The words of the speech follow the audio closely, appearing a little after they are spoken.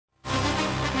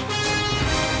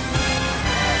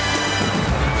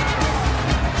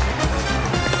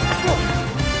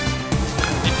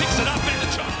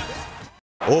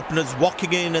Openers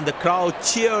walking in and the crowd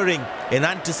cheering in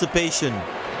anticipation.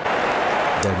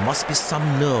 There must be some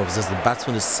nerves as the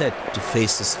batsman is set to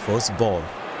face his first ball.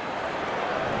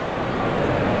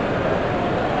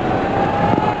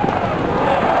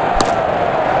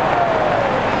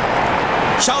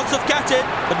 Shouts of catch it,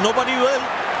 but nobody will.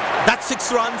 That's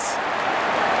 6 runs.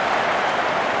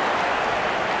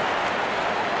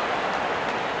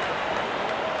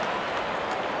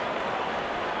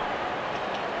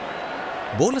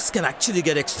 Bowlers can actually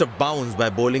get extra bounce by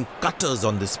bowling cutters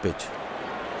on this pitch.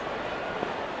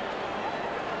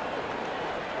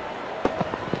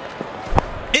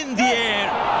 In the air.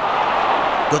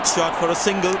 Good shot for a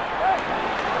single.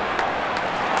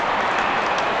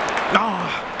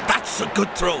 That's a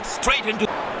good throw. Straight into.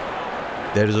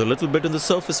 There is a little bit on the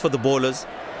surface for the bowlers.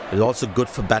 It's also good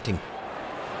for batting.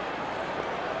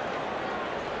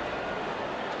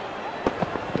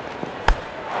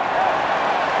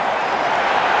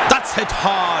 That's hit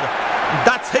hard.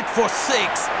 That's hit for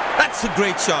 6. That's a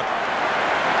great shot.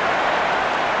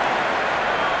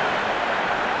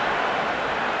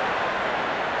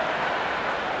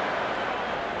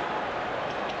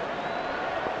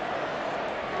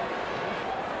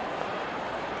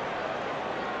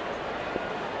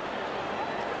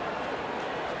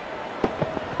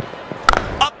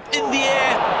 In the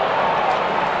air.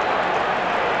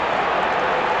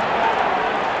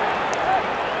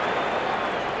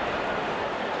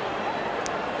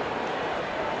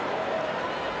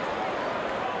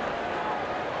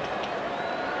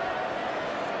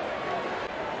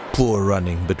 Poor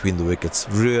running between the wickets,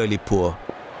 really poor.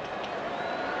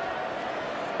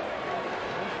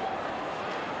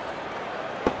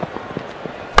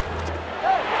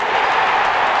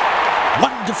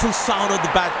 Wonderful sound of the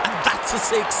bat, and that's a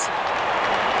 6.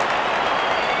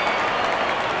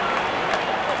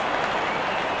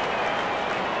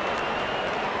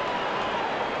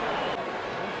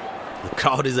 The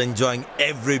crowd is enjoying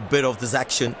every bit of this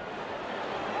action.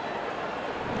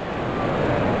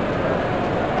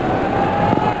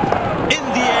 In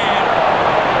the air.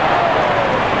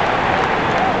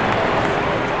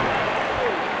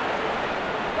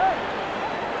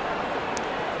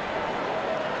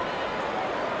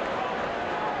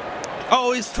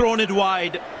 Oh, he's thrown it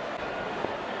wide.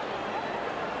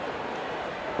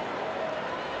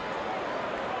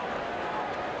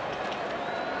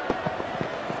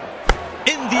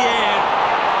 In the air.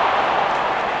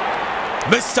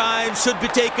 Missed time should be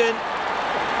taken,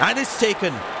 and is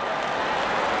taken.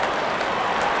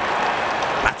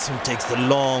 Batsman takes the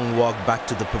long walk back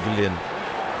to the pavilion.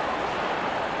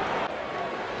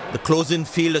 The close-in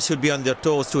fielder should be on their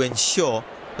toes to ensure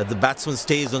that the batsman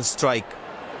stays on strike.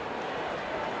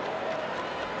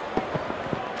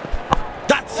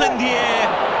 That's in the air.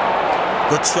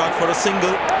 Good shot for a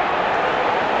single.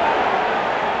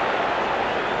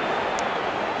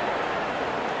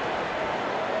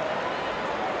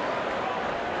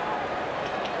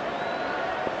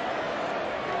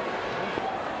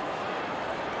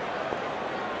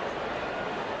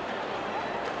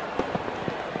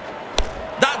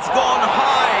 That's gone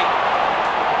high.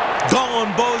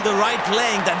 Gone, bowled the right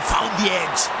length and found the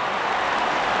edge.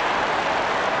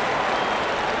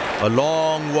 A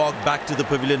long walk back to the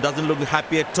pavilion, doesn't look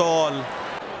happy at all.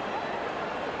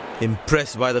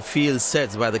 Impressed by the field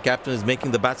sets, by the captain is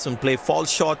making the batsman play false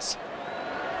shots.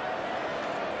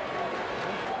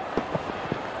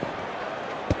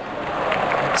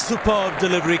 Superb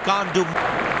delivery, can't do.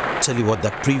 Tell you what,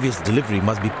 that previous delivery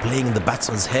must be playing in the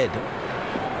batsman's head.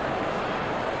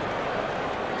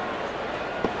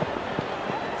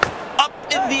 Up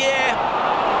in the air.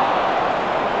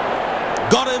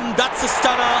 Got him, that's a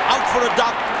stunner, out for a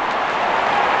duck.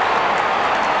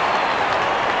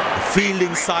 The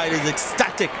fielding side is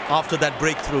ecstatic after that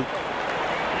breakthrough.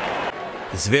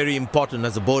 It's very important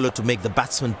as a bowler to make the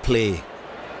batsman play.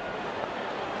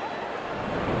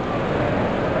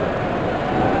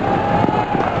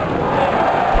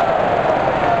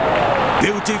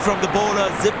 Beauty from the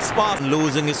bowler, zips past,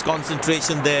 losing his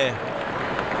concentration there.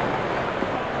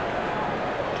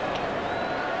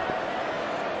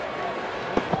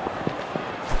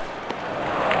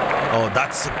 Oh,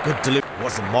 that's a good delivery. It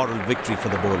was a moral victory for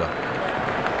the bowler.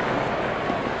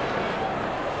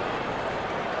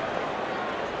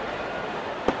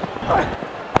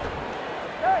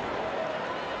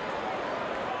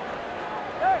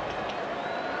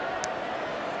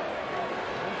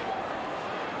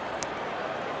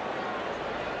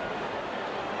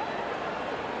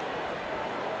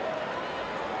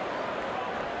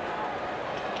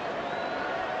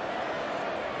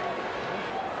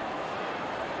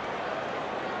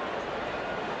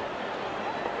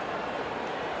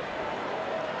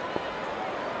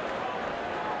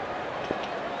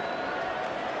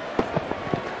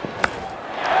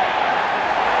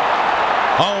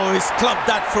 Oh, he's clubbed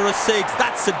that for a six.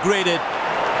 That's a great hit.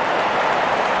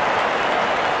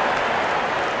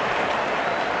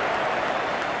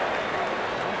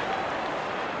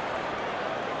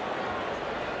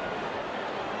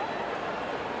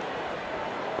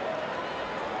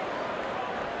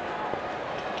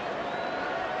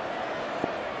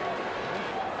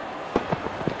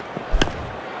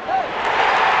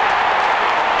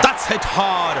 That's hit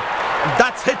hard.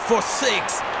 That's hit for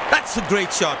six. That's a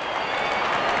great shot.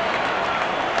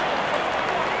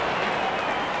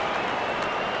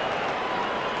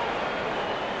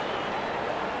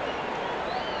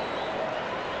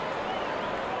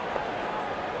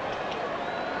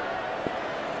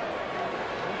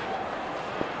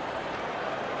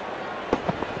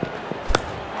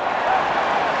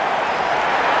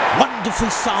 Wonderful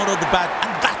sound of the bat,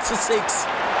 and that's a six.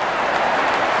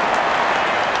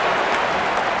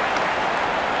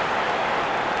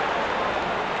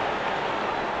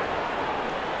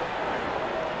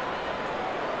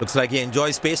 Looks like he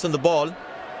enjoys space on the ball.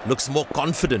 Looks more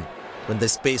confident when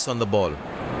there's space on the ball.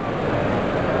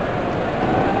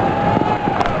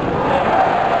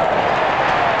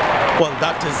 Well,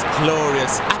 that is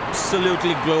glorious.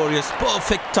 Absolutely glorious.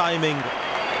 Perfect timing.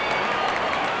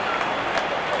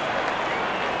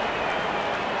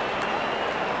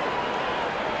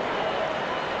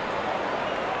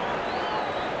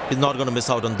 He's not going to miss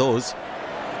out on those.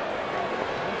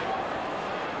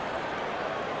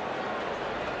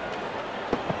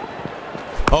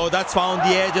 Oh, that's found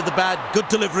the edge of the bat. Good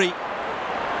delivery.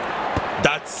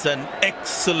 That's an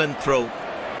excellent throw.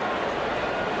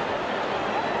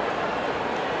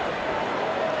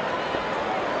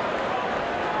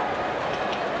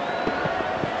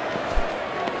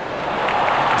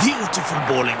 Beautiful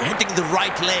bowling, hitting the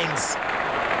right legs.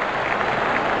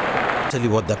 Tell you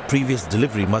what, that previous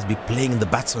delivery must be playing in the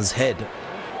batsman's head.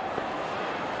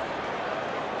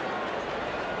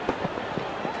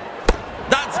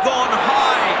 That's gone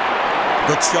high.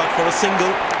 Good shot for a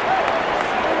single.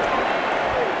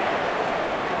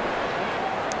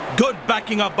 Good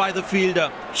backing up by the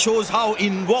fielder. Shows how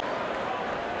involved.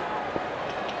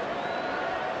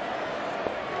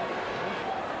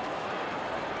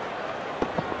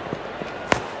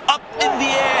 Up in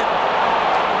the air.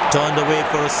 Turned away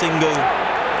for a single.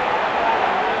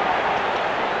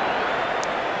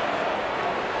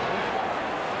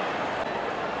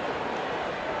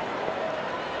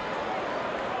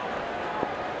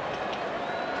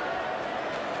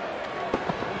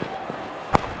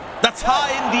 That's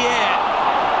high in the air.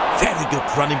 Very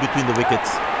good running between the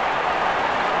wickets.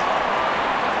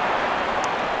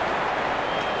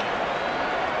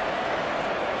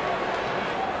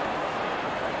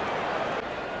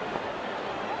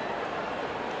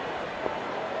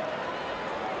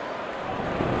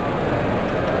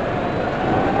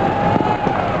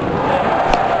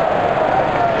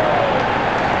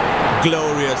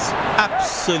 Glorious,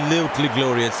 absolutely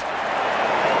glorious.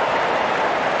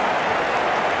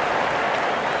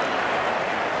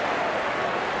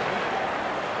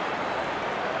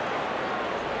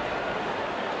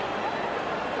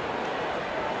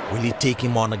 Will he take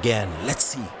him on again? Let's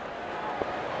see.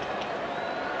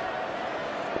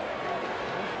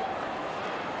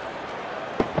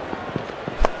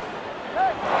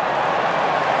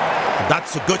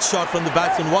 That's a good shot from the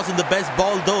batsman. Wasn't the best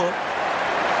ball though.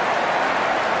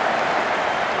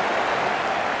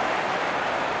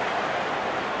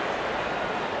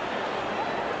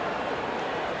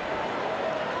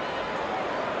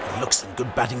 Looks in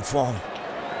good batting form.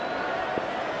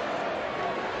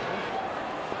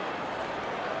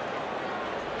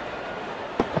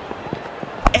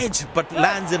 Edge, but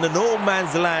lands in a no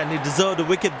man's land. He deserved a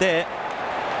wicket there.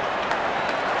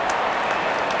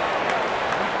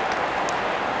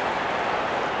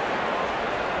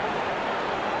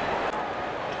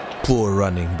 Poor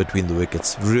running between the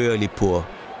wickets. Really poor.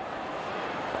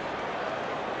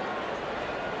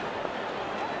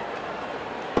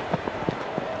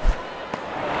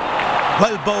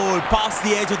 Well bowled, past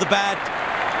the edge of the bat.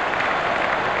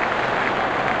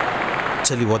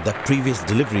 Tell you what, that previous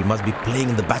delivery must be playing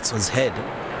in the batsman's head.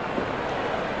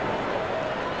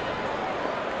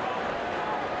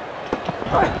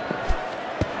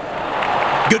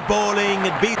 Good bowling.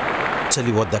 Tell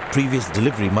you what, that previous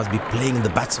delivery must be playing in the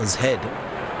batsman's head.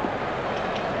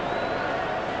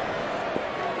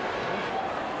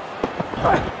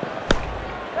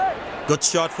 Good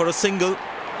shot for a single.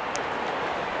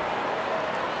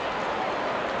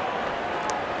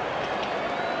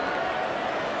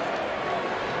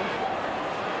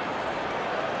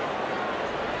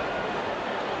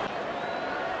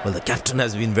 Well, the captain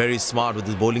has been very smart with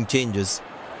his bowling changes.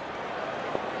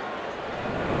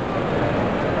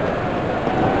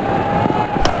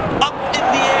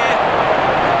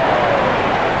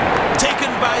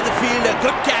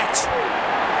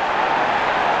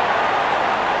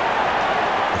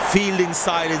 fielding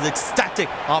side is ecstatic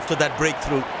after that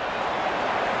breakthrough.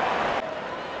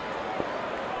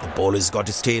 The bowler's got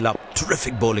his tail up.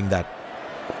 Terrific bowling that.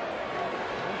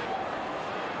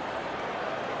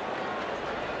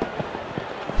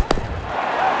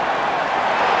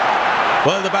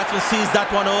 Well, the batsman sees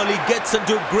that one early, gets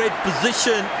into a great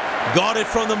position, got it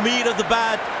from the meat of the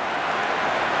bat.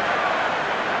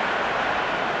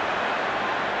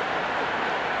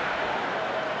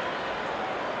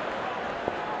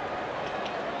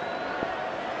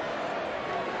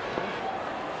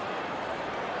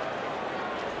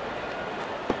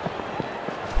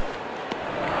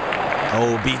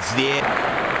 Oh, beats the air.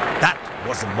 That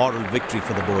was a moral victory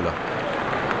for the bowler.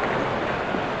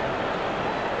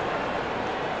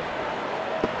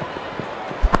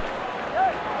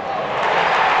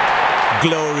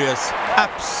 Glorious,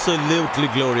 absolutely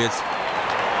glorious.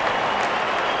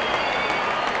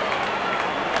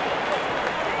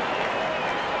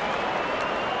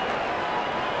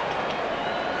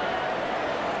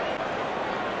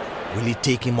 Will he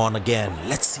take him on again?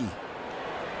 Let's see.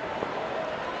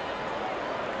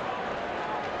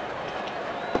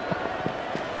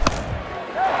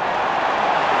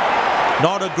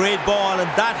 Not a great ball, and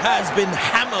that has been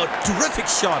hammered. Terrific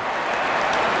shot.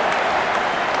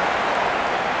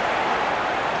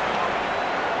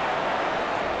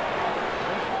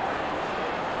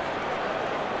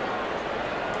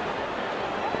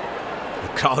 The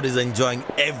crowd is enjoying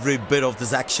every bit of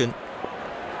this action.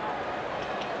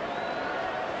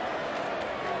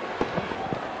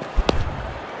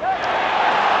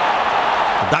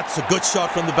 That's a good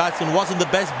shot from the batsman. Wasn't the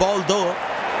best ball though.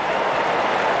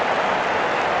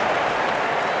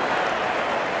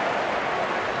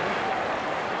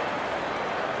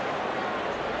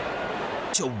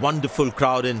 A wonderful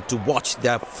crowd in to watch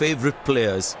their favorite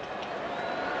players.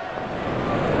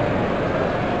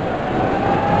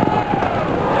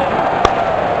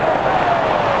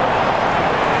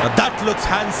 Now that looks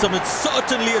handsome. It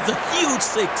certainly is a huge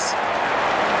six.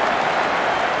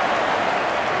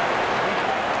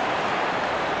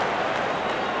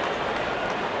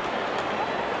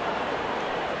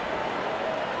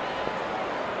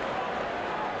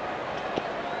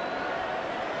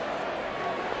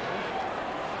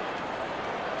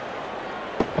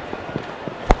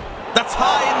 That's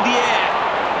high in the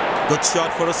air. Good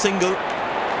shot for a single.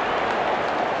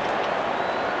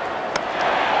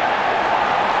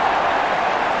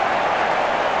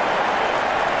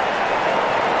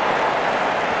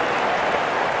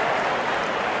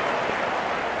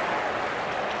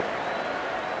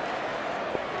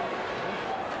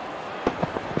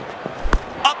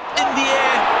 Up in the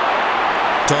air.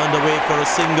 Turned away for a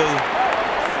single.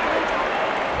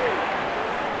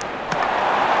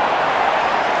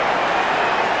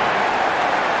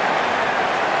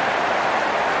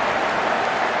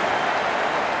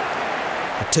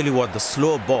 Tell you what, the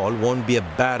slow ball won't be a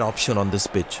bad option on this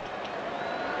pitch.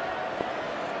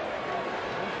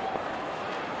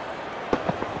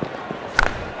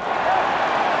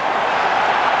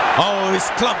 Oh, he's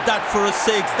clubbed that for a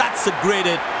six. That's a great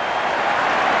hit.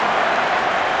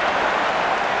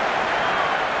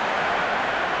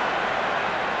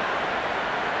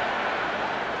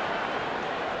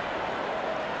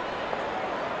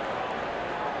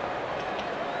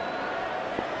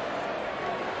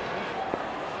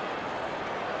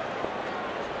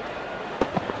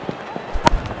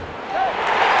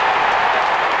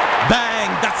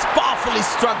 That's powerfully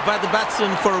struck by the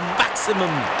batsman for a maximum.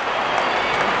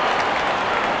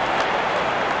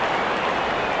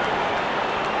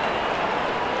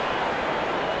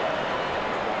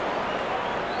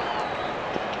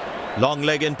 Long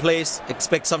leg in place.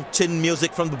 Expect some chin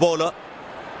music from the bowler.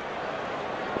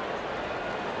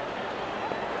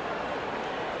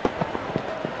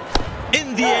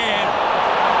 In the air.